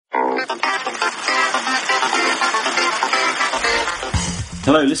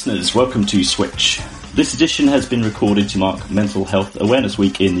Hello listeners, welcome to Switch. This edition has been recorded to mark Mental Health Awareness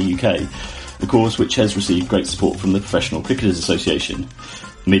Week in the UK, a cause which has received great support from the Professional Cricketers Association.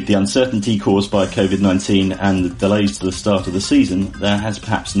 Amid the uncertainty caused by COVID-19 and the delays to the start of the season, there has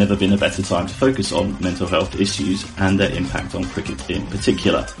perhaps never been a better time to focus on mental health issues and their impact on cricket in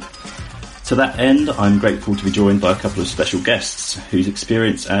particular. To that end, I'm grateful to be joined by a couple of special guests whose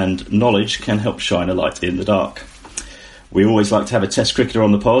experience and knowledge can help shine a light in the dark. We always like to have a test cricketer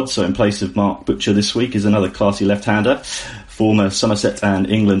on the pod, so in place of Mark Butcher this week is another classy left-hander, former Somerset and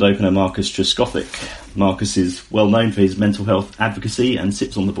England opener Marcus Trescothick. Marcus is well known for his mental health advocacy and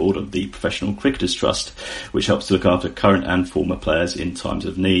sits on the board of the Professional Cricketers Trust, which helps to look after current and former players in times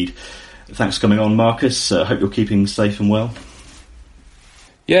of need. Thanks for coming on, Marcus. Hope you're keeping safe and well.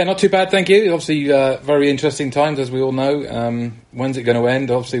 Yeah, not too bad, thank you. Obviously, very interesting times, as we all know. When's it going to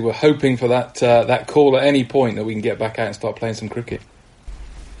end? Obviously, we're hoping for that call at any point that we can get back out and start playing some cricket.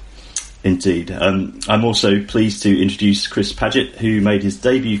 Indeed. I'm also pleased to introduce Chris Paget, who made his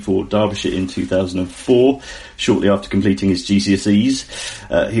debut for Derbyshire in 2004, shortly after completing his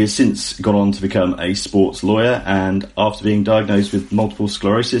GCSEs. He has since gone on to become a sports lawyer and, after being diagnosed with multiple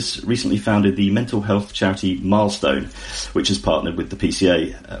sclerosis, recently founded the mental health charity Milestone, which has partnered with the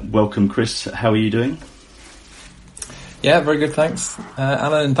PCA. Welcome, Chris. How are you doing? Yeah, very good, thanks,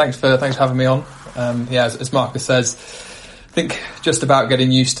 Alan, and thanks for having me on. As Marcus says, I think just about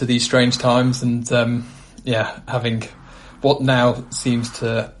getting used to these strange times and, having what now seems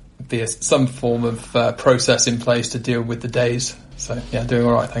to be some form of process in place to deal with the days. So, yeah, doing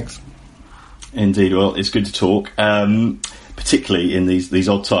all right, thanks. Indeed. Well, it's good to talk, particularly in these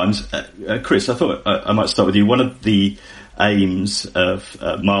odd times. Chris, I thought I might start with you. One of the aims of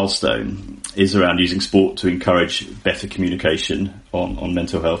Milestone is around using sport to encourage better communication on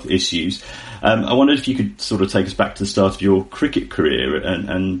mental health issues. I wondered if you could sort of take us back to the start of your cricket career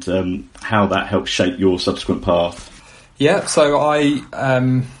and how that helped shape your subsequent path. Yeah, so I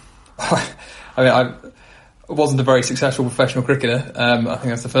wasn't a very successful professional cricketer. I think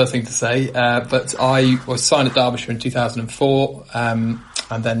that's the first thing to say. But I was signed at Derbyshire in 2004, and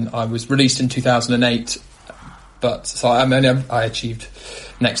then I was released in 2008. I achieved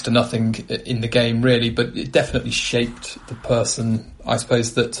next to nothing in the game, really, but it definitely shaped the person, I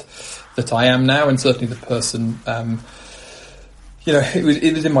suppose, that I am now, and certainly the person, it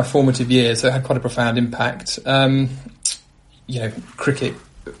was in my formative years, so it had quite a profound impact. Cricket,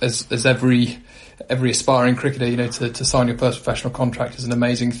 as every aspiring cricketer, to sign your first professional contract is an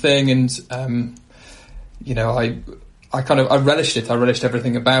amazing thing, and I relished it. I relished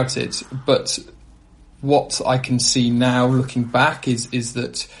everything about it, but what I can see now, looking back, is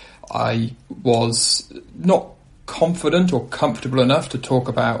that I was not confident or comfortable enough to talk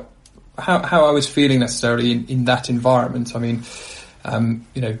about how I was feeling necessarily in that environment. I mean,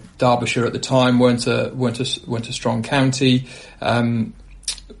 Derbyshire at the time weren't a strong county,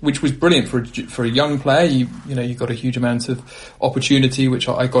 which was brilliant for a young player. You got a huge amount of opportunity, which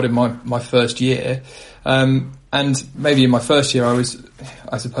I got in my first year, and maybe in my first year I was,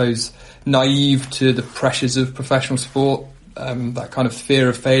 I suppose, naive to the pressures of professional sport. That kind of fear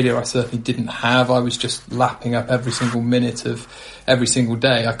of failure I certainly didn't have. I was just lapping up every single minute of every single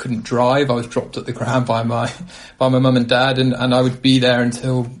day. I couldn't drive. I was dropped at the ground by my mum and dad, and I would be there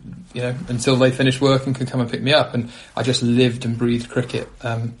until they finished work and could come and pick me up. And I just lived and breathed cricket.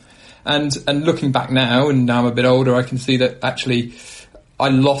 And looking back now, and now I'm a bit older, I can see that actually I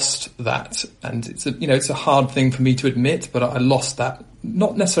lost that. And it's a hard thing for me to admit, but I lost that.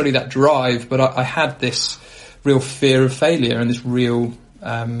 Not necessarily that drive, but I had this real fear of failure and this real,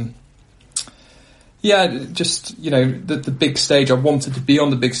 the big stage. I wanted to be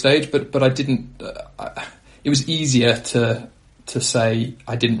on the big stage, but I didn't. It was easier to say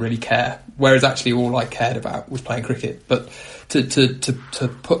I didn't really care, whereas actually all I cared about was playing cricket. But to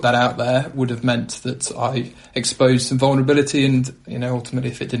put that out there would have meant that I exposed some vulnerability, and ultimately,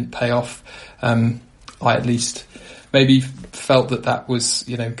 if it didn't pay off, I at least maybe felt that was,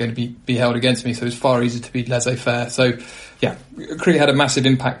 going to be held against me. So it was far easier to be laissez-faire. So, yeah, cricket had a massive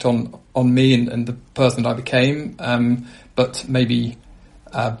impact on me and the person that I became. But maybe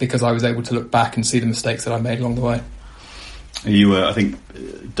because I was able to look back and see the mistakes that I made along the way. You were, I think,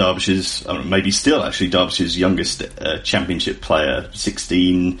 Derbyshire's youngest championship player,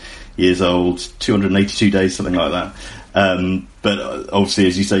 16 years old, 282 days, something like that. But obviously,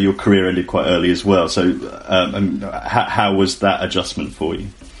 as you say, your career ended quite early as well. So how was that adjustment for you?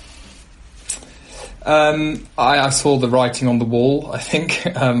 I saw the writing on the wall, I think.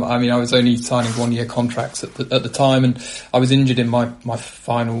 I was only signing 1-year contracts at the time, and I was injured in my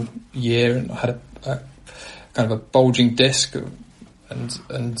final year, and I had a kind of a bulging disc,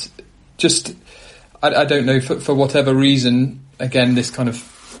 and just I don't know, for whatever reason, again, this kind of,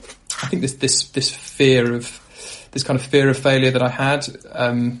 I think this fear of failure that I had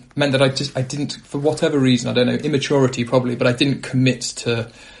meant that I didn't, for whatever reason, I don't know, immaturity probably, but I didn't commit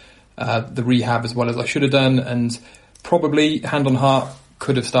to the rehab as well as I should have done, and probably, hand on heart,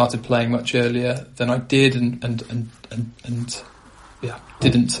 could have started playing much earlier than I did, and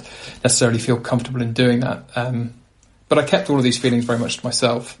didn't necessarily feel comfortable in doing that. But I kept all of these feelings very much to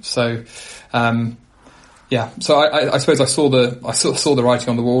myself. So, so I suppose I saw the writing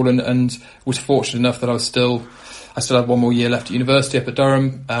on the wall, and was fortunate enough that I still had 1 more year left at university up at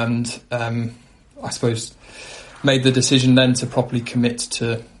Durham, and I suppose made the decision then to properly commit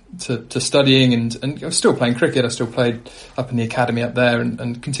to studying, and I was still playing cricket. I still played up in the academy up there,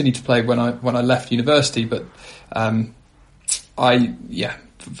 and continued to play when I left university. But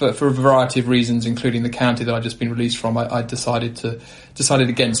for a variety of reasons, including the county that I'd just been released from, I decided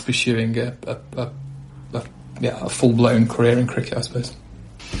against pursuing a full-blown career in cricket, I suppose.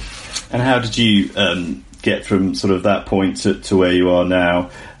 And how did you get from sort of that point to where you are now,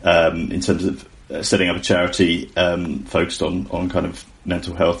 in terms of setting up a charity focused on kind of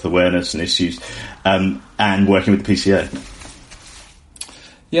mental health awareness and issues, and working with the PCA?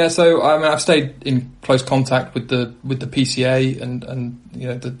 Yeah, so I've stayed in close contact with the PCA and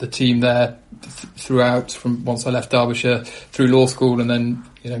the team there throughout, from once I left Derbyshire through law school, and then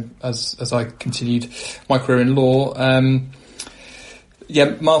as I continued my career in law.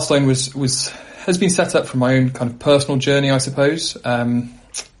 Milestone has been set up from my own kind of personal journey, I suppose.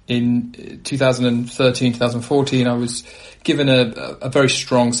 In 2013, 2014, I was given a very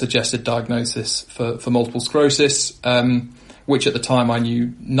strong suggested diagnosis for multiple sclerosis, which at the time I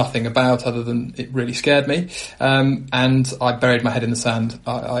knew nothing about other than it really scared me. And I buried my head in the sand.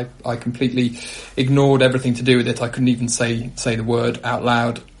 I completely ignored everything to do with it. I couldn't even say the word out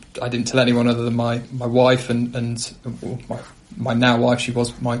loud. I didn't tell anyone other than my wife and my now wife. She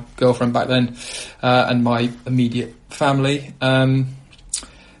was my girlfriend back then, and my immediate family.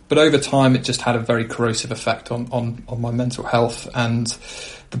 But over time, it just had a very corrosive effect on my mental health, and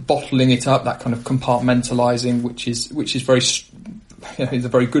the bottling it up, that kind of compartmentalising, which is very, is a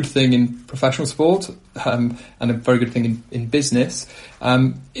very good thing in professional sport, and a very good thing in business,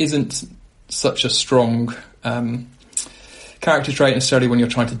 isn't such a strong character trait necessarily when you're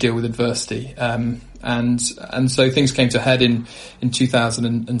trying to deal with adversity. And so things came to a head in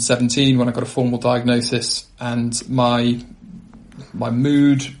 2017 when I got a formal diagnosis, and my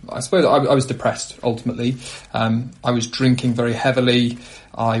mood, I suppose I was depressed ultimately. I was drinking very heavily.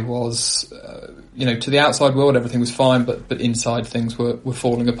 I was, to the outside world, everything was fine, but inside things were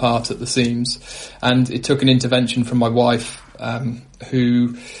falling apart at the seams. And it took an intervention from my wife,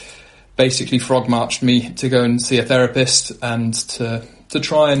 who basically frog marched me to go and see a therapist and to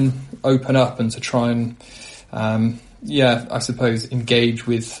try and open up and to try and, I suppose engage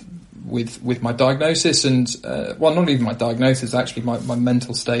with my diagnosis and, not even my diagnosis, actually my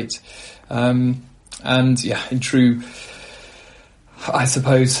mental state. In true, I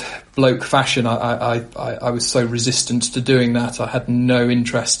suppose, bloke fashion, I was so resistant to doing that. I had no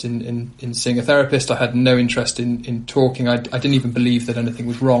interest in seeing a therapist. I had no interest in talking. I didn't even believe that anything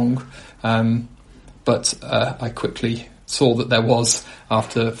was wrong. But I quickly saw that there was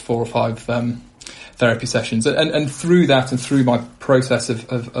after 4 or 5, therapy sessions, and through that, and through my process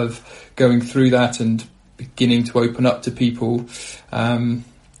of going through that and beginning to open up to people, and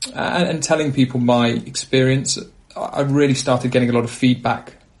telling people my experience, I really started getting a lot of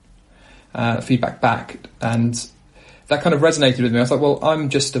feedback back, and that kind of resonated with me. I was like, well, I'm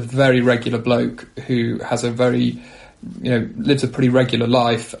just a very regular bloke who has a very, lives a pretty regular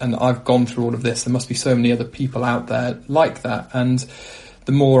life, and I've gone through all of this. There must be so many other people out there like that. And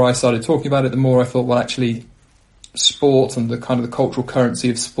the more I started talking about it, the more I thought, well, actually, sport and the kind of the cultural currency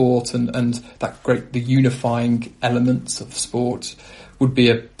of sport and the unifying elements of sport would be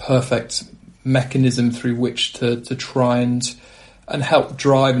a perfect mechanism through which to try and help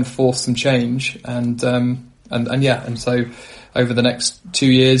drive and force some change. And so over the next 2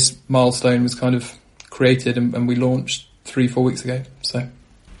 years, Milestone was kind of created, and we launched 3-4 weeks ago. So,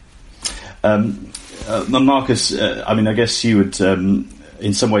 Marcus, I guess you would,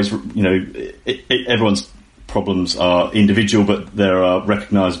 in some ways, everyone's problems are individual, but there are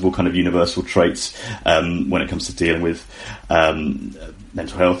recognisable kind of universal traits when it comes to dealing with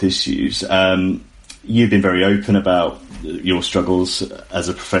mental health issues. You've been very open about your struggles as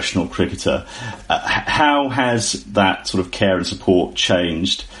a professional cricketer. How has that sort of care and support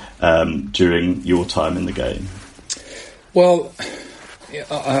changed during your time in the game? Well,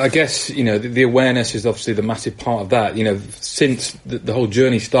 I guess, the awareness is obviously the massive part of that. Since the whole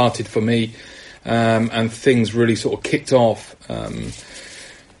journey started for me, and things really sort of kicked off,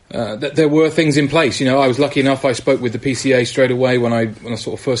 there were things in place. I was lucky enough, I spoke with the PCA straight away when I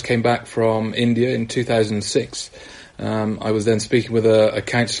sort of first came back from India in 2006. I was then speaking with a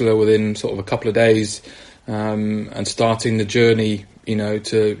counsellor within sort of a couple of days, and starting the journey,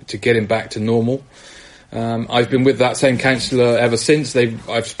 to getting back to normal. I've been with that same counsellor ever since.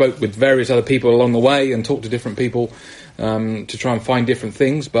 I've spoke with various other people along the way and talked to different people to try and find different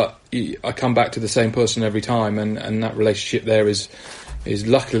things, but I come back to the same person every time, and that relationship there is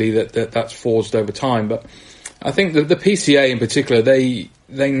luckily that's forged over time. But I think that the PCA in particular, they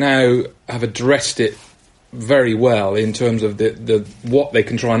now have addressed it very well in terms of the what they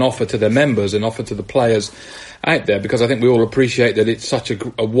can try and offer to their members and offer to the players out there, because I think we all appreciate that it's such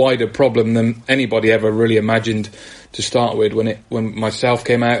a wider problem than anybody ever really imagined to start with when myself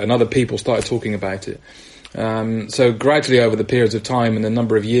came out and other people started talking about it. So gradually over the periods of time and the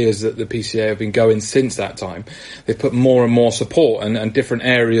number of years that the PCA have been going since that time, they've put more and more support and different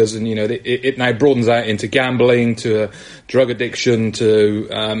areas, and it now broadens out into gambling, to drug addiction,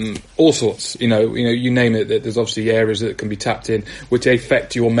 to all sorts. You name it. There's obviously areas that can be tapped in which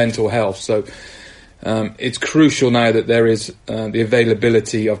affect your mental health. So it's crucial now that there is the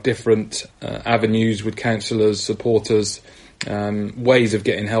availability of different avenues with counsellors, supporters, ways of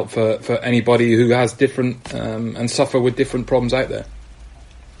getting help for anybody who has different and suffer with different problems out there.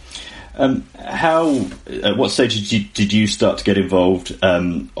 At what stage did you start to get involved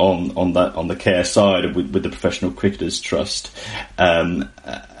on the care side with the Professional Cricketers Trust? And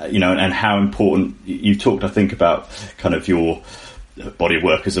how important you talked, I think, about kind of your body of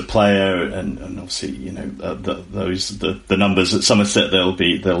work as a player, and obviously the numbers at Somerset,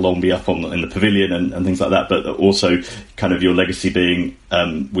 they'll long be up in the pavilion and things like that, but also kind of your legacy being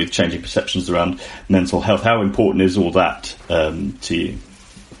with changing perceptions around mental health. How important is all that to you?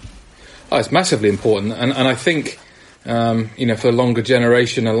 Oh, it's massively important, and I think for a longer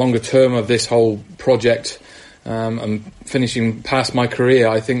generation, a longer term of this whole project, and finishing past my career,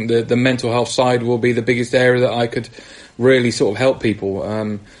 I think the mental health side will be the biggest area that I could really sort of help people.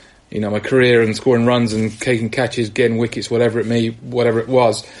 My career and scoring runs and taking catches, getting wickets, whatever it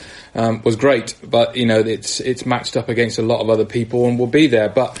was great. But it's matched up against a lot of other people and will be there.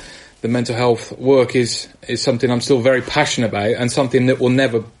 But the mental health work is something I'm still very passionate about, and something that will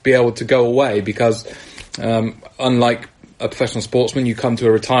never be able to go away, because unlike a professional sportsman, you come to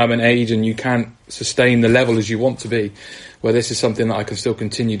a retirement age and you can't sustain the level as you want to be, where this is something that I can still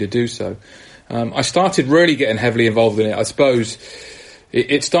continue to do so. I started really getting heavily involved in it. I suppose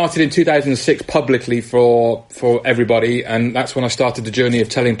it started in 2006 publicly for everybody, and that's when I started the journey of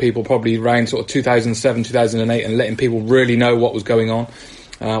telling people, probably around sort of 2007, 2008, and letting people really know what was going on.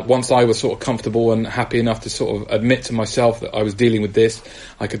 Once I was sort of comfortable and happy enough to sort of admit to myself that I was dealing with this,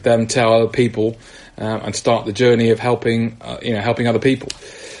 I could then tell other people and start the journey of helping other people.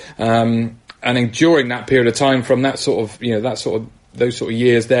 And then during that period of time, from those sort of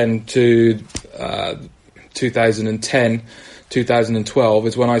years then to 2010, 2012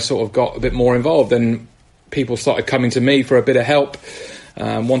 is when I sort of got a bit more involved, and people started coming to me for a bit of help.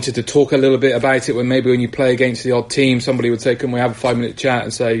 Wanted to talk a little bit about it, when you play against the odd team, somebody would say, can we have a 5-minute chat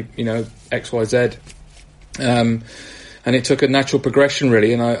and say, X, Y, Z. And it took a natural progression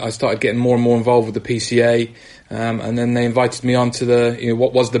really, and I started getting more and more involved with the PCA. And then they invited me on to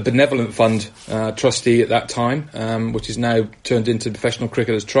what was the Benevolent Fund trustee at that time, which is now turned into Professional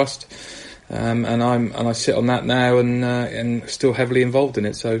Cricketers Trust. And I sit on that now, and still heavily involved in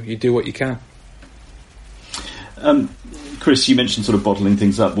it. So you do what you can. Chris, you mentioned sort of bottling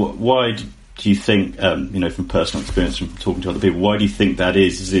things up. Why do you think, from personal experience, from talking to other people, why do you think that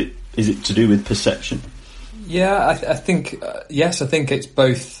is? Is it to do with perception? Yeah, I think yes. I think it's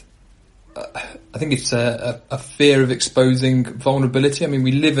both. I think it's a fear of exposing vulnerability. I mean,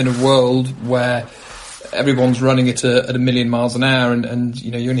 we live in a world where everyone's running it at a million miles an hour, and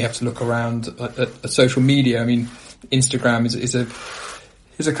you only have to look around at social media. I mean, Instagram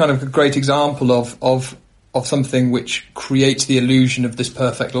is a kind of a great example of something which creates the illusion of this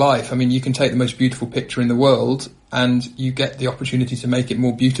perfect life. I mean, you can take the most beautiful picture in the world, and you get the opportunity to make it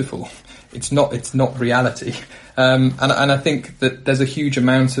more beautiful. It's not reality. And I think that there's a huge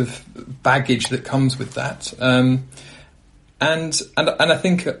amount of baggage that comes with that. And I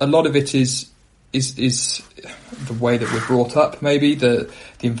think a lot of it is the way that we're brought up, maybe the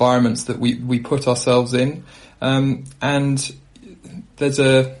environments that we put ourselves in. and there's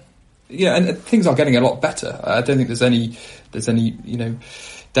and things are getting a lot better. I don't think there's any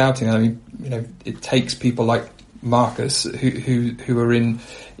doubting. I mean, it takes people like Marcus who are in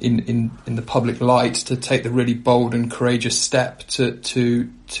the public light to take the really bold and courageous step to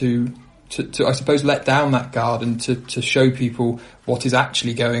I suppose let down that guard and to show people what is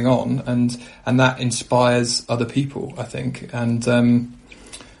actually going on, and that inspires other people, I think. And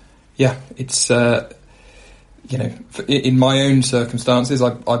it's in my own circumstances, I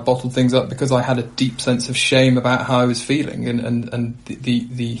bottled things up because I had a deep sense of shame about how I was feeling, and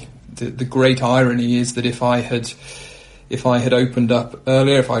the great irony is that if I had opened up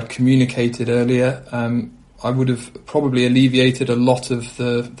earlier, if I'd communicated earlier, I would have probably alleviated a lot of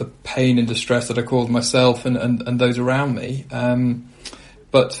the pain and distress that I caused myself and those around me.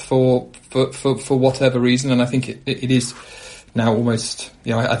 But for whatever reason, and I think it is now almost,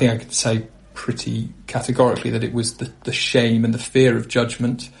 I think I could say pretty categorically that it was the shame and the fear of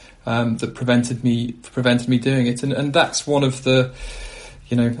judgment that prevented me doing it, and that's one of the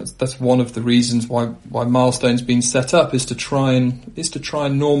that's one of the reasons why Milestone's been set up, is to try and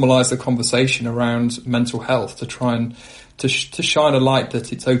normalise the conversation around mental health, to try and to shine a light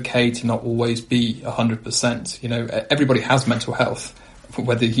that it's okay to not always be 100%. Everybody has mental health,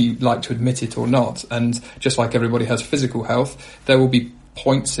 whether you like to admit it or not, and just like everybody has physical health, there will be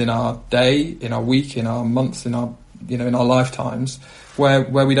points in our day, in our week, in our months, in our in our lifetimes where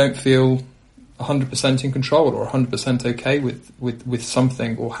we don't feel 100% in control or 100% okay with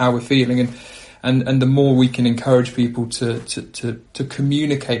something or how we're feeling, and the more we can encourage people to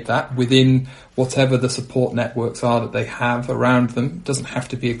communicate that within whatever the support networks are that they have around them. It doesn't have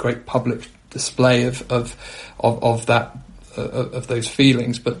to be a great public display of that of those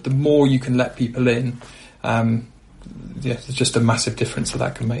feelings, but the more you can let people in, there's just a massive difference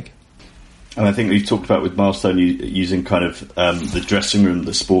that can make. And I think we've talked about with Milestone using kind of the dressing room,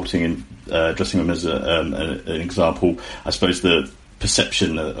 the sporting and dressing room as an example. I suppose the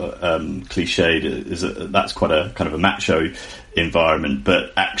perception, cliched, is that's quite a kind of a macho environment,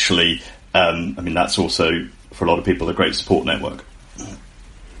 but actually, that's also for a lot of people a great support network.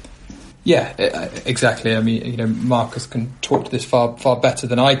 Yeah, exactly. I mean, Marcus can talk to this far better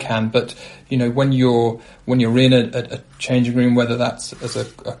than I can, but when you're in a changing room, whether that's as a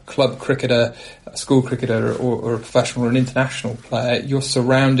club cricketer, a school cricketer, or a professional or an international player, you're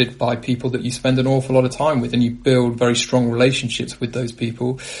surrounded by people that you spend an awful lot of time with, and you build very strong relationships with those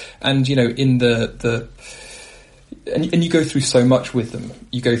people. And in and you go through so much with them.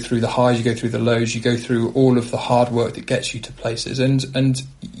 You go through the highs, you go through the lows, you go through all of the hard work that gets you to places. And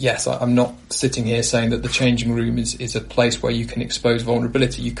yes, I'm not sitting here saying that the changing room is a place where you can expose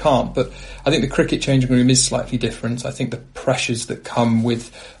vulnerability. You can't. But I think the cricket changing room is slightly different. I think the pressures that come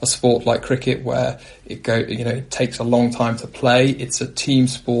with a sport like cricket, where it takes a long time to play. It's a team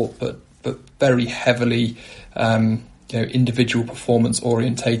sport, but very heavily individual performance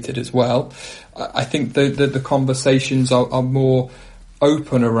orientated as well. I think the conversations are more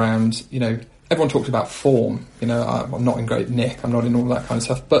open around, everyone talks about form, I'm not in great nick, I'm not in all that kind of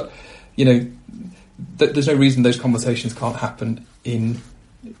stuff, but, there's no reason those conversations can't happen in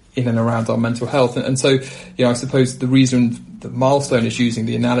and around our mental health. And so, I suppose the reason that Milestone is using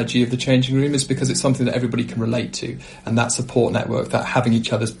the analogy of the changing room is because it's something that everybody can relate to, and that support network, that having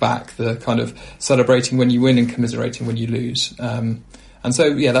each other's back, the kind of celebrating when you win and commiserating when you lose. And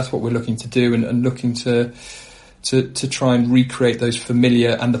so, that's what we're looking to do, and looking to try and recreate those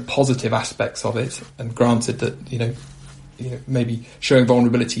familiar and the positive aspects of it. And granted that, maybe showing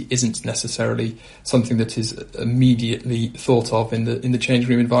vulnerability isn't necessarily something that is immediately thought of in the changing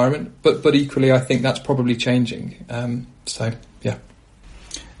room environment, but equally, I think that's probably changing. I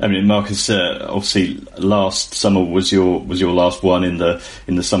mean, Marcus, obviously, last summer was your last one in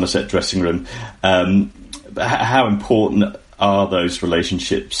the Somerset dressing room. How important are those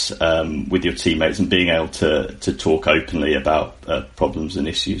relationships with your teammates and being able to talk openly about problems and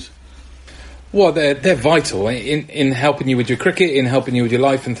issues? Well, they're vital in helping you with your cricket, in helping you with your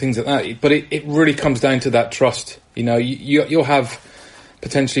life and things like that. But it really comes down to that trust. You'll have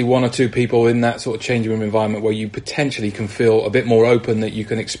potentially one or two people in that sort of changing room environment where you potentially can feel a bit more open, that you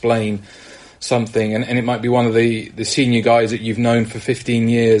can explain something. And it might be one of the senior guys that you've known for 15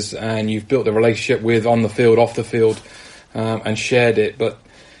 years and you've built a relationship with on the field, off the field, and shared it. But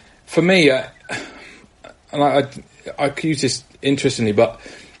for me, I could use this interestingly, but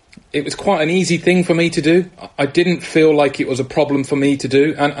it was quite an easy thing for me to do. I didn't feel like it was a problem for me to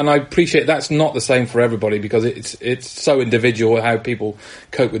do. And I appreciate that's not the same for everybody, because it's so individual how people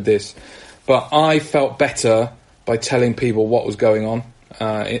cope with this. But I felt better by telling people what was going on,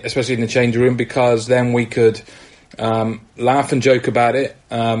 especially in the changing room, because then we could laugh and joke about it,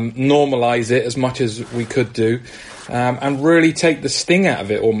 normalise it as much as we could do, and really take the sting out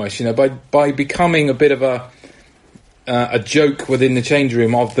of it almost, by becoming a bit of a joke within the changing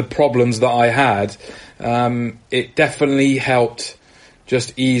room of the problems that I had. It definitely helped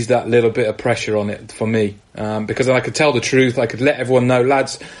just ease that little bit of pressure on it for me, because I could tell the truth. I could let everyone know,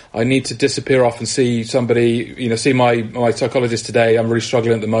 lads, I need to disappear off and see somebody, see my psychologist today. I'm really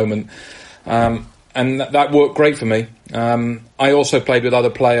struggling at the moment. And that worked great for me. I also played with other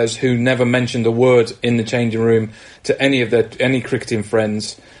players who never mentioned a word in the changing room to any cricketing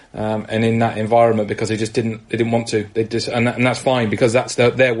friends, and in that environment, because they didn't want to. And that's fine, because that's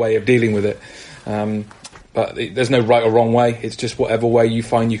their way of dealing with it. But there's no right or wrong way. It's just whatever way you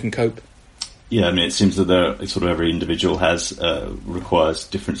find you can cope. Yeah, I mean, it seems that sort of every individual requires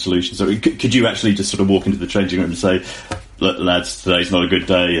different solutions. So could you actually just sort of walk into the changing room and say, "Look, lads, today's not a good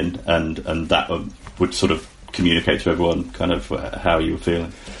day," and that would sort of communicate to everyone kind of how you were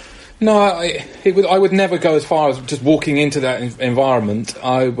feeling? No, I would never go as far as just walking into that environment.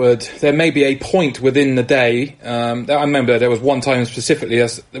 There may be a point within the day. I remember there was one time specifically,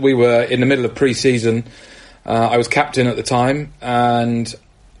 as we were in the middle of pre-season. I was captain at the time, and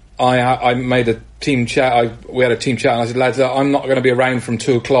I made a team chat. We had a team chat, and I said, lads, I'm not going to be around from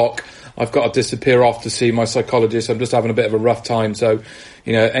 2:00. I've got to disappear off to see my psychologist. I'm just having a bit of a rough time. So,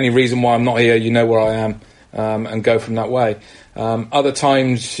 any reason why I'm not here, where I am, and go from that way. Other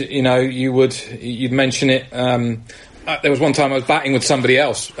times, you'd mention it. There was one time I was batting with somebody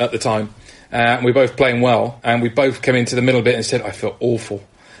else at the time, and we were both playing well, and we both came into the middle bit and said, I feel awful.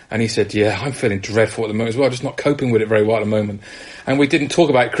 And he said, yeah, I'm feeling dreadful at the moment as well, just not coping with it very well at the moment. And we didn't talk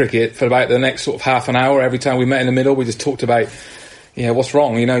about cricket for about the next sort of half an hour. Every time we met in the middle, we just talked about, what's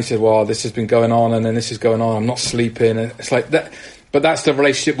wrong? He said, well, this has been going on, and then this is going on, I'm not sleeping. And it's like that. But that's the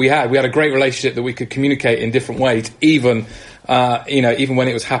relationship we had. We had a great relationship that we could communicate in different ways, even when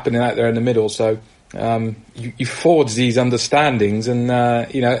it was happening out there in the middle. So you forge these understandings, and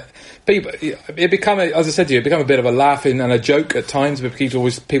people. As I said to you, it became a bit of a laughing and a joke at times. But people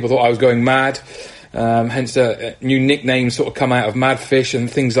thought I was going mad. Hence, new nicknames sort of come out of Madfish and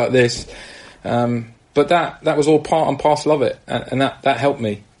things like this. But that was all part and parcel of it, and that helped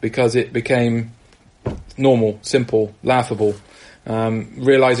me, because it became normal, simple, laughable.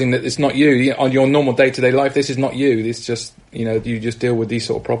 Realizing that it's not you on your normal day-to-day life. This is not you. It's just you just deal with these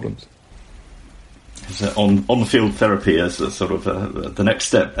sort of problems. So on the field therapy as a sort of the next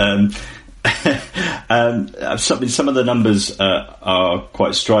step. Some of the numbers are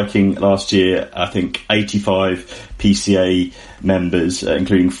quite striking. Last year, I think 85 PCA members,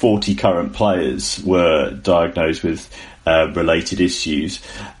 including 40 current players, were diagnosed with related issues,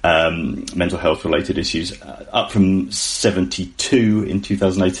 mental health related issues, up from 72 in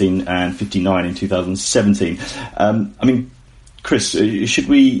 2018 and 59 in 2017. Chris, should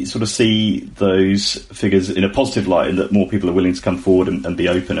we sort of see those figures in a positive light, in that more people are willing to come forward and be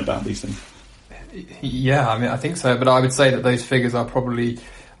open about these things? Yeah, I think so. But I would say that those figures are probably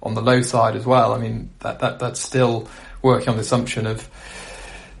on the low side as well. That's still working on the assumption of,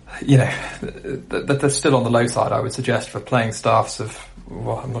 that they're still on the low side, I would suggest, for playing staffs of,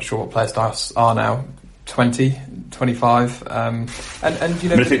 I'm not sure what player staffs are now, 20, 25. I think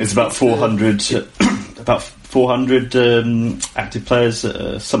there's about 400, active players,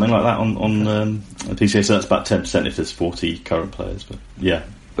 something like that on PCA. So that's about 10% if there's 40 current players. But yeah.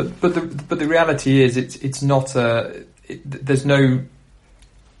 But the reality is it's not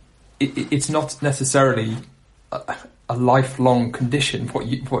it's not necessarily a lifelong condition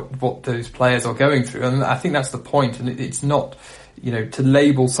what those players are going through, and I think that's the point. And it's not to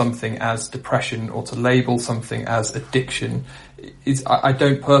label something as depression or to label something as addiction I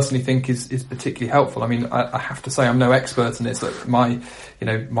don't personally think is particularly helpful. I have to say I'm no expert in this. My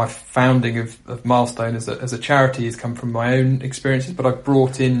founding of Milestone as a charity has come from my own experiences, but I've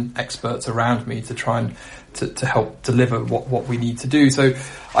brought in experts around me to try and to help deliver what we need to do. So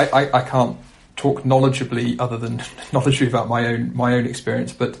I can't talk knowledgeably other than knowledgeably about my own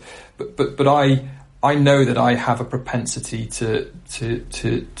experience, but I know that I have a propensity to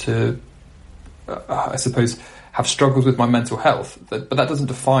I suppose have struggles with my mental health, but that doesn't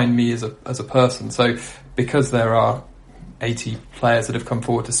define me as a person. So because there are 80 players that have come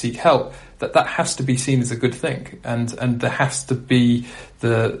forward to seek help, that has to be seen as a good thing, and there has to be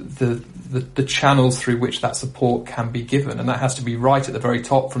the channels through which that support can be given, and that has to be right at the very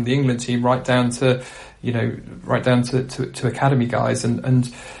top, from the England team right down to academy guys,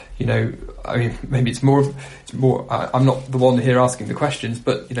 and maybe it's more. I'm not the one here asking the questions,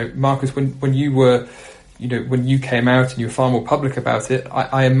 but Marcus, when you were when you came out and you were far more public about it,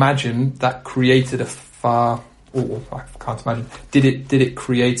 I imagine that created I can't imagine. Did it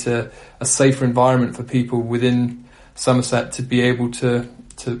create a safer environment for people within Somerset to be able to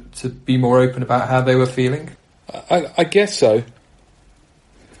be more open about how they were feeling? I guess so.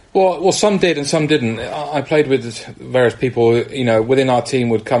 Well, some did and some didn't. I played with various people, within our team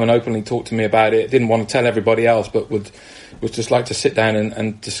would come and openly talk to me about it. Didn't want to tell everybody else, but would just like to sit down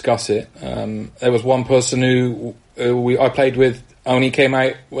and discuss it. There was one person who I played with, only came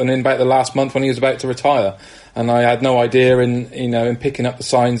out in about the last month when he was about to retire, and I had no idea in picking up the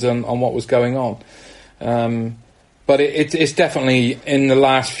signs on what was going on. But it's definitely, in the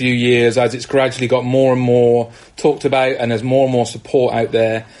last few years, as it's gradually got more and more talked about and there's more and more support out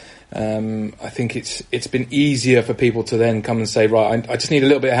there, I think it's been easier for people to then come and say, right, I just need a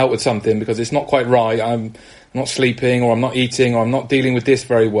little bit of help with something because it's not quite right. I'm not sleeping, or I'm not eating, or I'm not dealing with this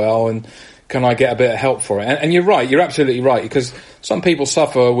very well, and can I get a bit of help for it? And you're right, you're absolutely right, because some people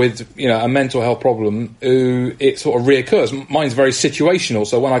suffer with a mental health problem who it sort of reoccurs. Mine's very situational,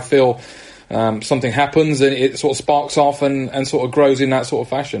 so when I feel something happens and it sort of sparks off and sort of grows in that sort of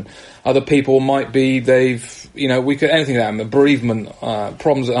fashion. Other people might be, anything that happen, bereavement,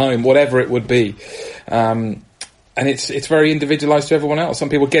 problems at home, whatever it would be. And it's very individualised to everyone else. Some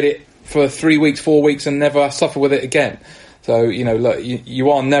people get it for 3 weeks, 4 weeks and never suffer with it again. So, look, you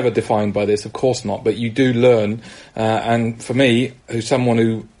are never defined by this, of course not, but you do learn. And for me, who's someone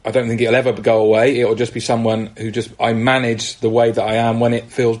who I don't think it'll ever go away, it'll just be someone who I manage the way that I am when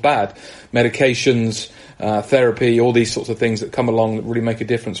it feels bad. Medications, therapy, all these sorts of things that come along that really make a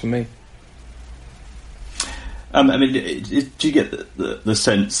difference for me. Do you get the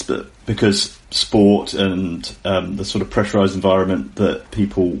sense that because sport and the sort of pressurised environment that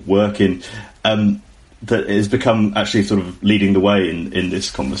people work in, that it has become actually sort of leading the way in this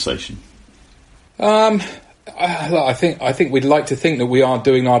conversation? I think we'd like to think that we are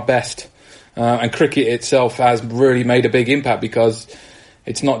doing our best, and cricket itself has really made a big impact, because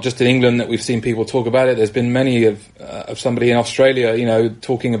it's not just in England that we've seen people talk about it. There's been many of somebody in Australia,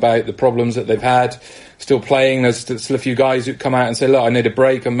 talking about the problems that they've had, still playing. There's still a few guys who come out and say, look, I need a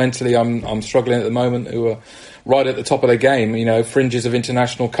break, and mentally I'm struggling at the moment, who are right at the top of their game, fringes of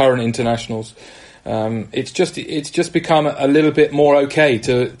current internationals. It's just become a little bit more okay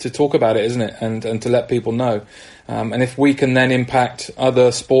to talk about it, isn't it? And to let people know. And if we can then impact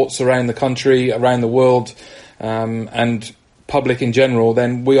other sports around the country, around the world, and public in general,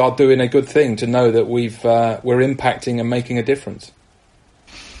 then we are doing a good thing to know that we're impacting and making a difference.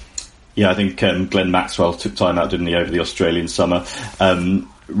 Yeah, I think Glenn Maxwell took time out, didn't he, over the Australian summer.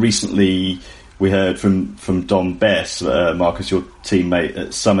 Recently, we heard from Dom Bess, Marcus, your teammate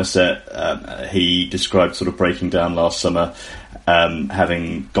at Somerset. He described sort of breaking down last summer,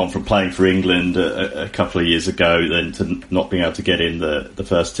 having gone from playing for England a couple of years ago, then to not being able to get in the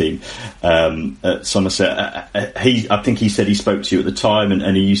first team at Somerset. I think he said he spoke to you at the time, and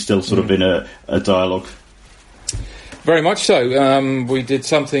are you still sort of in a dialogue? Very much so. We did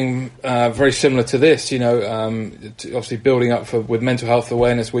something very similar to this, obviously building up with Mental Health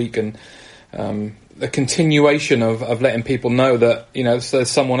Awareness Week, and the continuation of letting people know that, there's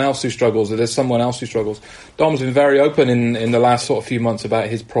someone else who struggles, that there's someone else who struggles. Dom's been very open in the last sort of few months about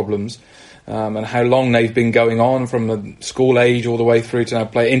his problems, and how long they've been going on, from the school age all the way through to now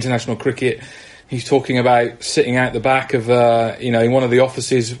play international cricket. He's talking about sitting out the back of, in one of the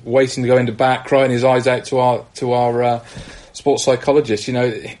offices, waiting to go into bat, crying his eyes out to our sports psychologists.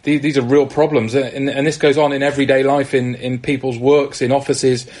 These are real problems, and this goes on in everyday life, in people's works, in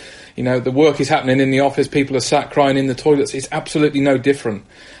offices. The work is happening in the office, people are sat crying in the toilets. It's absolutely no different.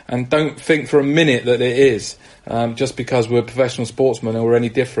 And don't think for a minute that it is, just because we're professional sportsmen or we're any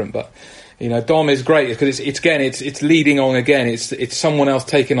different. But, Dom is great, because it's leading on again. It's someone else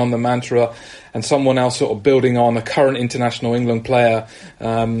taking on the mantra, and someone else sort of building on a current international England player,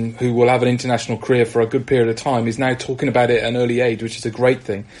 who will have an international career for a good period of time. He's now talking about it at an early age, which is a great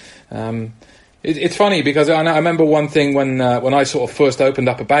thing. It's funny, because I remember one thing when I sort of first opened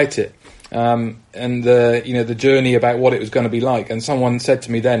up about it, and the journey about what it was going to be like, and someone said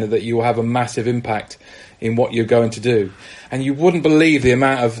to me then that you will have a massive impact in what you're going to do. And you wouldn't believe the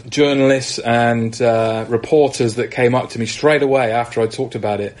amount of journalists and reporters that came up to me straight away after I talked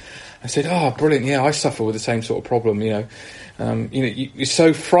about it. I said, "Oh, brilliant! Yeah, I suffer with the same sort of problem." You're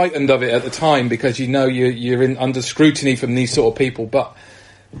so frightened of it at the time, because you're under scrutiny from these sort of people. But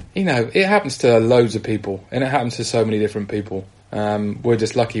it happens to loads of people, and it happens to so many different people. We're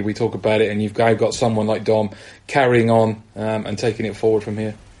just lucky we talk about it, and you've got someone like Dom carrying on and taking it forward from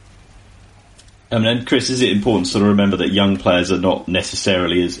here. And Chris, is it important to sort of remember that young players are not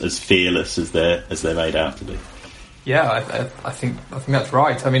necessarily as fearless as they're made out to be? Yeah, I think that's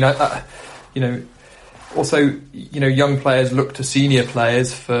right. I mean, also, young players look to senior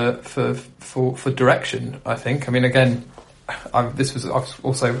players for direction. I think. I mean, again, I was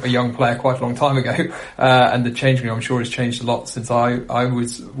also a young player quite a long time ago, and the changing room, I'm sure, has changed a lot since I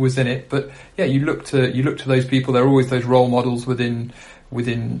was in it. But yeah, you look to those people. There are always those role models within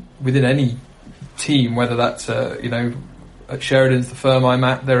any team, whether that's at Sheridan's, the firm I'm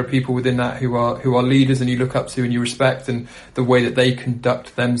at, there are people within that who are leaders and you look up to and you respect, and the way that they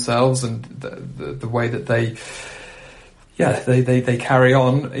conduct themselves and the way that they carry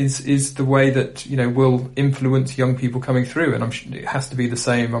on is the way that will influence young people coming through. And it has to be the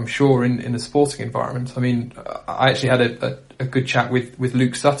same, I'm sure, in the sporting environment. I mean, I actually had a good chat with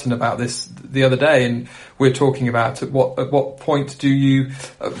Luke Sutton about this the other day, and we're talking about at what point do you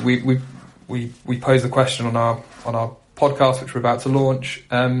we posed the question on our podcast, which we're about to launch,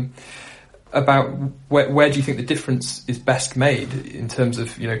 about where do you think the difference is best made in terms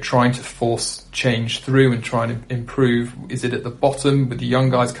of trying to force change through and trying to improve? Is it at the bottom with the young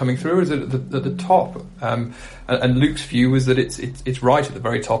guys coming through, or is it at the top? And Luke's view was that it's right at the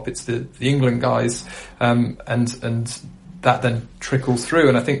very top. It's the England guys, and that then trickles through.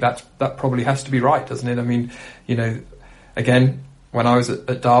 And I think that probably has to be right, doesn't it? I mean, again, when I was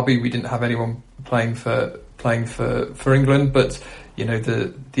at Derby, we didn't have anyone playing for England, but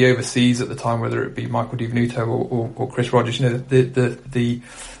the overseas at the time, whether it be Michael Di Venuto or Chris Rogers, the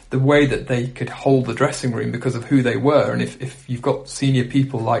way that they could hold the dressing room because of who they were, and if you've got senior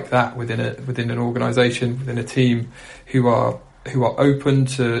people like that within an organisation, within a team, who are open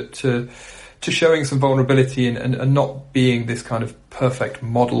to showing some vulnerability and not being this kind of perfect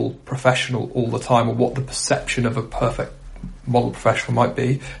model professional all the time, or what the perception of a perfect model professional might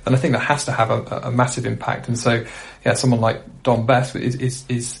be, then I think that has to have a massive impact. And so, yeah, someone like Don Best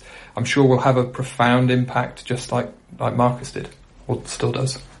is I'm sure will have a profound impact, just like Marcus did, or still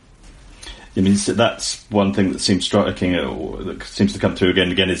does. I mean, that's one thing that seems striking, or that seems to come through again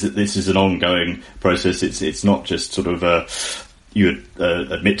and again, is that this is an ongoing process. It's not just sort of you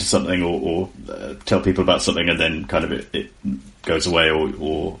admit to something or tell people about something and then kind of it goes away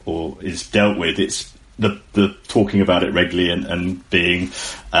or is dealt with. It's the talking about it regularly and being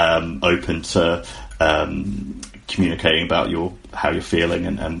open to communicating about how you're feeling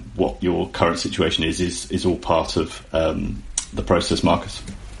and what your current situation is all part of the process, Marcus.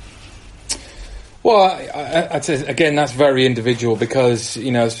 Well, I'd say, again, that's very individual, because,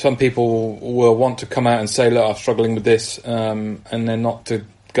 some people will want to come out and say, look, I'm struggling with this, and then not to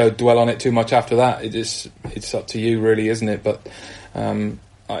go dwell on it too much after that. It's up to you, really, isn't it? But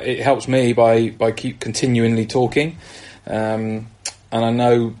it helps me by keep continually talking. And I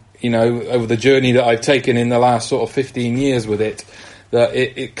know, over the journey that I've taken in the last sort of 15 years with it, that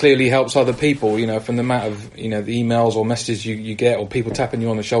it clearly helps other people, from the amount of, the emails or messages you get, or people tapping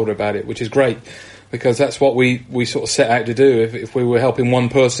you on the shoulder about it, which is great, because that's what we sort of set out to do. If we were helping one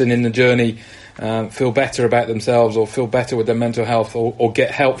person in the journey feel better about themselves, or feel better with their mental health, or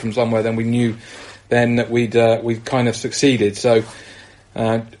get help from somewhere, then we knew then that we'd kind of succeeded. So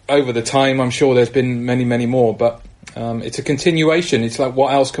over the time, I'm sure there's been many, many more, but it's a continuation. It's like,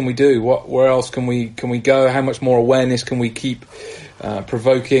 what else can we do? Where else can we go? How much more awareness can we keep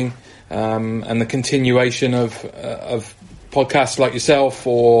provoking? And the continuation of podcasts like yourself,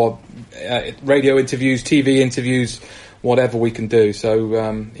 or radio interviews, TV interviews, whatever we can do. So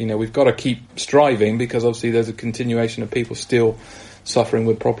we've got to keep striving, because obviously there's a continuation of people still suffering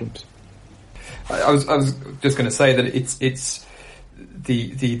with problems. I was just going to say that it's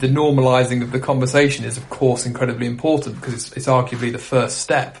the normalising of the conversation is, of course, incredibly important, because it's arguably the first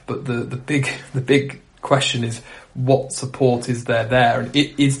step. But the big question is, what support is there, and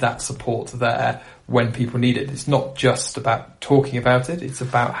is that support there when people need it? It's not just about talking about it; it's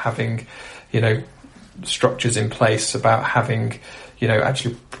about having, structures in place, about having,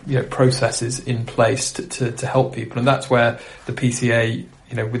 actually, processes in place to help people, and that's where the PCA,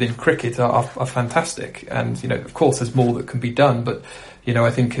 within cricket are fantastic. And of course, there's more that can be done, but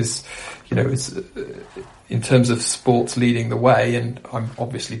I think as in terms of sports leading the way, and I'm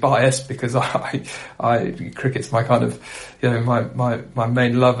obviously biased because I cricket's my kind of my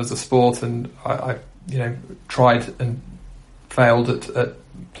main love as a sport, and I tried and failed at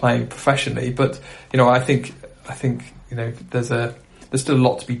playing professionally, but I think there's still a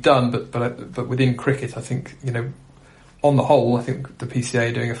lot to be done, but within cricket, I think on the whole, I think the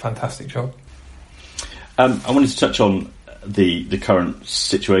PCA are doing a fantastic job. I wanted to touch on the current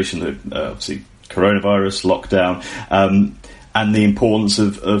situation, obviously coronavirus, lockdown, and the importance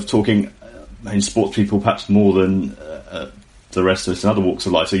of talking sports people, perhaps more than the rest of us in other walks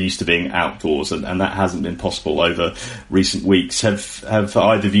of life, are used to being outdoors, and that hasn't been possible over recent weeks. Have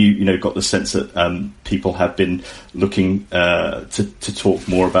either of you, got the sense that people have been looking to talk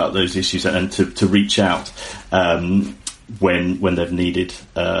more about those issues and to reach out when they've needed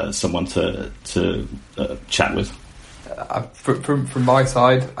someone to chat with? From my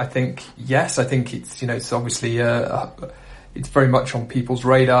side, I think yes. I think it's obviously it's very much on people's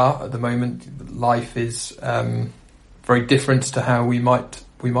radar at the moment. Life is very different to how we might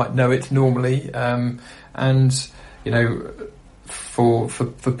know it normally, and for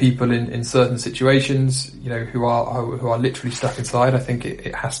people in certain situations, who are literally stuck inside, I think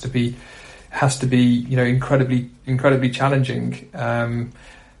it has to be incredibly challenging, and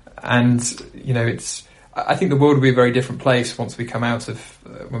it's. I think the world will be a very different place once we come out of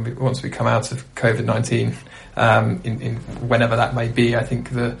COVID-19, in whenever that may be. I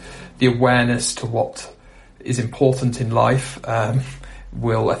think the awareness to what is important in life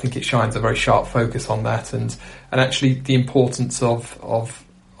will. I think it shines a very sharp focus on that, and actually the importance of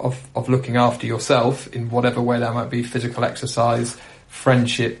looking after yourself in whatever way that might be: physical exercise,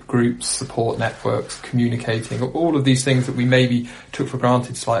 friendship groups, support networks, communicating, all of these things that we maybe took for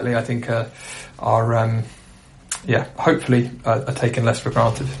granted slightly, I think are hopefully are taken less for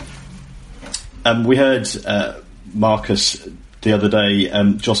granted. We heard Marcus the other day,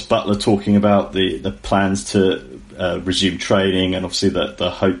 Jos Buttler, talking about the plans to resume training, and obviously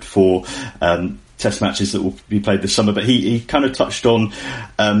the hope for test matches that will be played this summer. But he kind of touched on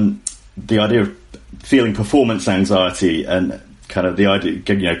the idea of feeling performance anxiety, and kind of the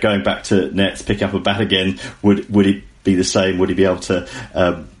idea, going back to nets, picking up a bat again. Would it be the same? Would he be able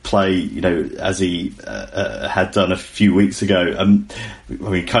to play, as he had done a few weeks ago?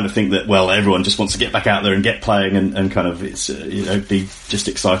 We kind of think that, well, everyone just wants to get back out there and get playing, and kind of it's be just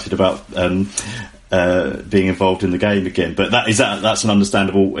excited about being involved in the game again. But that's an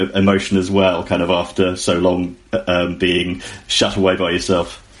understandable emotion as well, kind of after so long being shut away by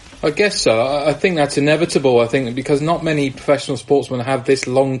yourself. I guess so. I think that's inevitable. I think because not many professional sportsmen have this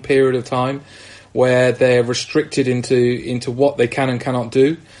long period of time where they're restricted into what they can and cannot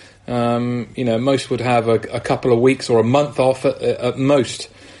do. Most would have a couple of weeks or a month off at most,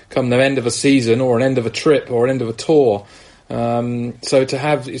 come the end of a season or an end of a trip or an end of a tour. So to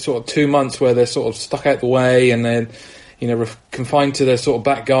have sort of 2 months where they're sort of stuck out the way and then, confined to their sort of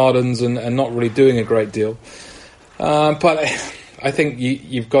back gardens and not really doing a great deal. But I think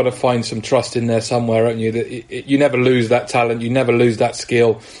you've got to find some trust in there somewhere, haven't you? That you never lose that talent, you never lose that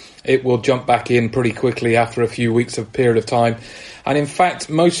skill. It will jump back in pretty quickly after a few weeks of period of time. And in fact,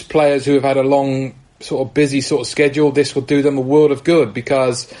 most players who have had a long, sort of busy sort of schedule, this will do them a world of good,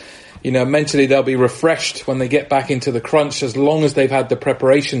 because, mentally they'll be refreshed when they get back into the crunch, as long as they've had the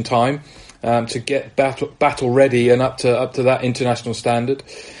preparation time to get battle ready and up to that international standard.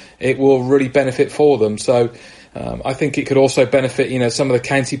 It will really benefit for them. So I think it could also benefit, some of the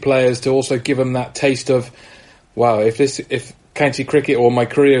county players, to also give them that taste of, wow, if county cricket or my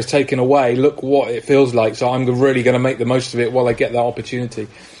career is taken away, look what it feels like. So I'm really going to make the most of it while I get that opportunity.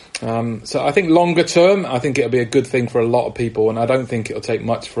 So I think longer term, I think it'll be a good thing for a lot of people, and I don't think it'll take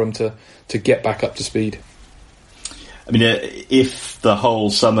much for them to get back up to speed. I mean, if the whole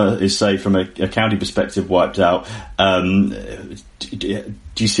summer is, say, from a county perspective, wiped out,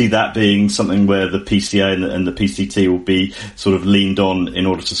 do you see that being something where the PCA and the PCT will be sort of leaned on in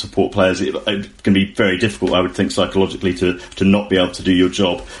order to support players? It can be very difficult, I would think, psychologically to not be able to do your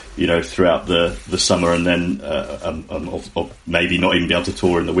job, throughout the summer, and then or maybe not even be able to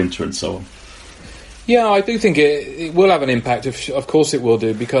tour in the winter and so on. Yeah, I do think it will have an impact. Of course it will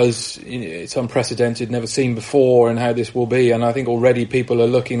do, because it's unprecedented, never seen before, and how this will be. And I think already people are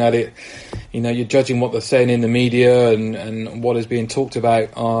looking at it, you're judging what they're saying in the media and what is being talked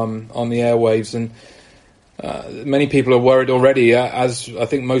about on the airwaves. And many people are worried already, as I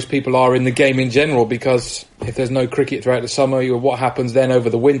think most people are in the game in general, because if there's no cricket throughout the summer, what happens then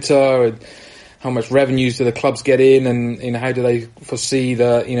over the winter? And how much revenues do the clubs get in, and how do they foresee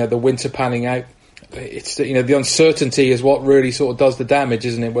the winter panning out? It's the uncertainty is what really sort of does the damage,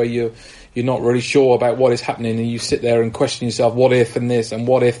 isn't it? Where you're not really sure about what is happening, and you sit there and question yourself, what if and this, and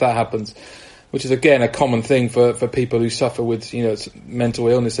what if that happens, which is again a common thing for people who suffer with mental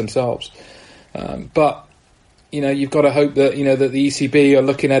illness themselves. But you've got to hope that that the ECB are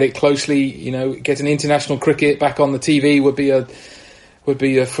looking at it closely. Getting international cricket back on the TV would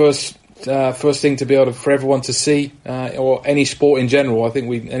be a first thing to be able for everyone to see, or any sport in general. I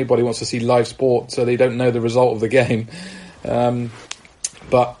think anybody wants to see live sport, so they don't know the result of the game.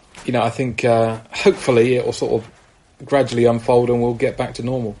 But I think hopefully it will sort of gradually unfold and we'll get back to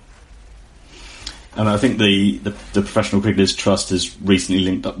normal. And I think the Professional Cricketers Trust has recently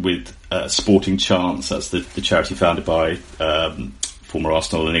linked up with Sporting Chance. That's the charity founded by former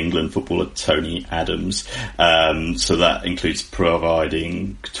Arsenal and England footballer Tony Adams. So that includes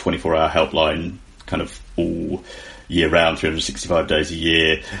providing 24-hour helpline kind of all year round, 365 days a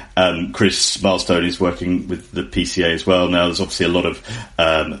year. Chris Milestone is working with the PCA as well. Now there's obviously a lot of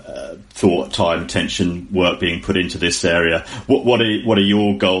thought, time, attention, work being put into this area. What are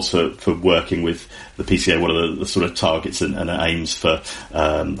your goals for working with the PCA? What are the sort of targets and aims for,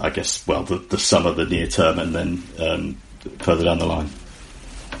 I guess, well, the summer, the near term, and then further down the line?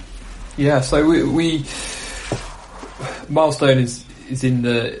 Yeah, so we Milestone is in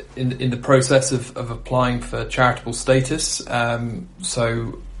the process of applying for charitable status.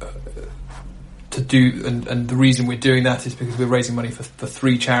 To do, and the reason we're doing that is because we're raising money for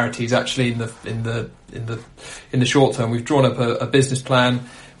 3 charities. Actually, in the short term, we've drawn up a business plan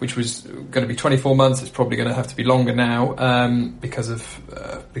which was going to be 24 months. It's probably going to have to be longer now because of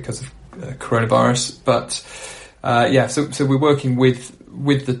coronavirus. But so we're working with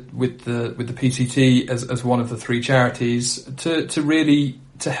the PCT as one of the 3 charities to really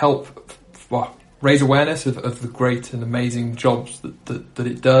help raise awareness of the great and amazing jobs that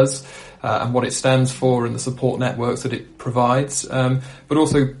it does and what it stands for and the support networks that it provides, but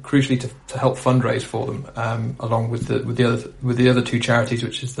also crucially to help fundraise for them along with the other 2 charities,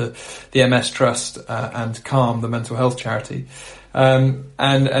 which is the MS Trust and Calm, the mental health charity,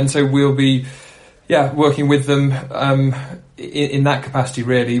 and so we'll be working with them in that capacity.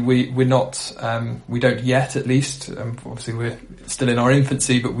 Really, we're not, we don't yet, at least. Obviously, we're still in our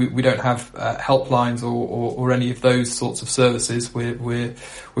infancy, but we don't have helplines or any of those sorts of services. We're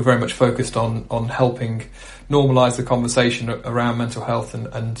very much focused on helping normalise the conversation around mental health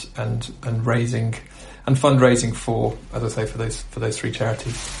and raising and fundraising for, as I say, for those 3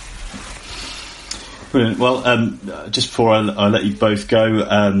 charities. Brilliant. Well, just before I let you both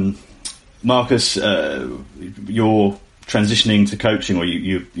go, Marcus, you're transitioning to coaching, or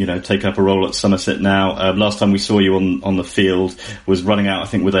you take up a role at Somerset now. Last time we saw you on the field was running out, I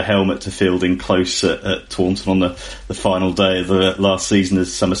think, with a helmet to fielding close at Taunton on the final day of the last season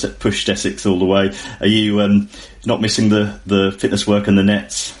as Somerset pushed Essex all the way. Are you not missing the fitness work and the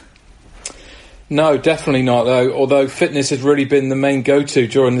nets? No, definitely not, though. Although fitness has really been the main go-to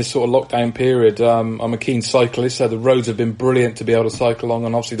during this sort of lockdown period. I'm a keen cyclist, so the roads have been brilliant to be able to cycle along,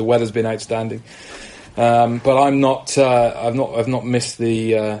 and obviously the weather's been outstanding. But I'm not. I've not missed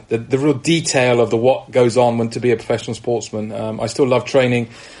the real detail of what goes on when to be a professional sportsman. I still love training.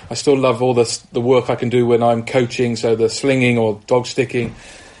 I still love all the work I can do when I'm coaching. So the slinging or dog sticking,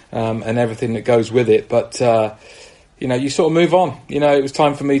 and everything that goes with it. But you sort of move on. It was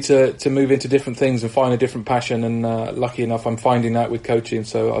time for me to move into different things and find a different passion. And lucky enough, I'm finding that with coaching.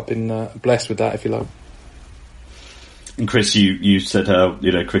 So I've been blessed with that, if you like. And Chris, you said how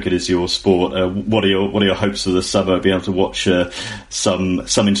cricket is your sport. What are your hopes for the summer? Being able to watch some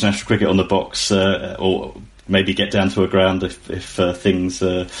international cricket on the box, or maybe get down to a ground if things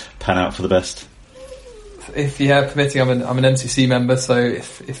pan out for the best. If permitting, I'm an MCC member, so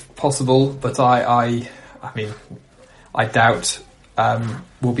if possible. But I mean, I doubt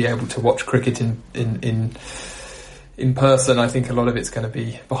we'll be able to watch cricket in person. I think a lot of it's going to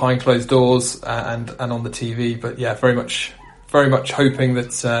be behind closed doors and on the TV. But very much hoping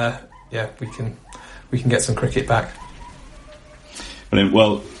that we can get some cricket back. Brilliant.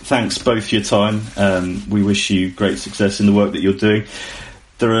 Well, thanks both for your time. We wish you great success in the work that you're doing.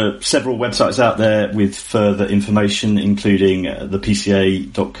 There are several websites out there with further information, including the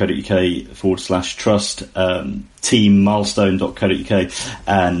pca.co.uk/trust, teammilestone.co.uk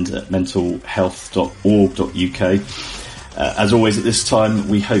and mentalhealth.org.uk. As always at this time,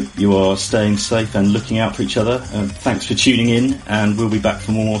 we hope you are staying safe and looking out for each other. Thanks for tuning in, and we'll be back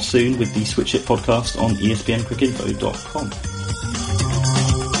for more soon with the Switch It podcast on espncricinfo.com.